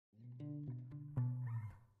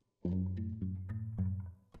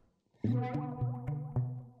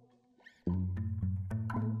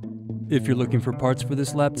If you're looking for parts for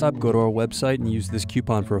this laptop, go to our website and use this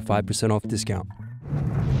coupon for a 5% off discount.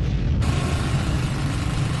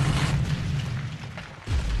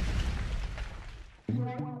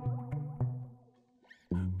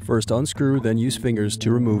 First unscrew, then use fingers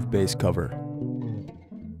to remove base cover.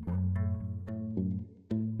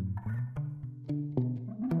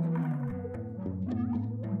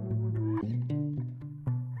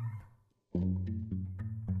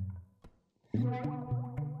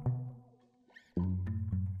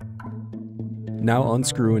 Now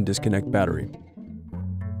unscrew and disconnect battery.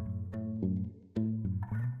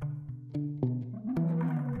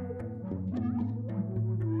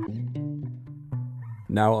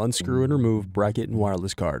 Now unscrew and remove bracket and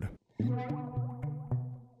wireless card.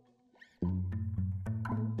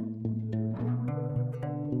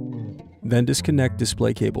 Then disconnect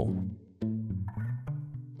display cable.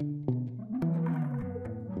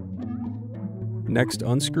 Next,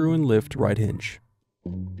 unscrew and lift right hinge.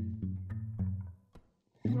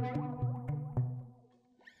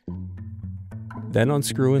 Then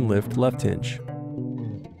unscrew and lift left hinge.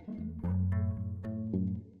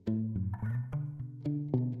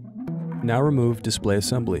 Now remove display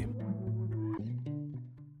assembly.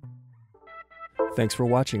 Thanks for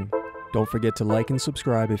watching. Don't forget to like and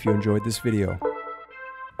subscribe if you enjoyed this video.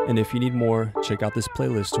 And if you need more, check out this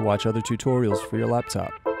playlist to watch other tutorials for your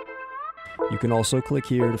laptop. You can also click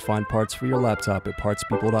here to find parts for your laptop at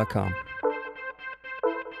partspeople.com.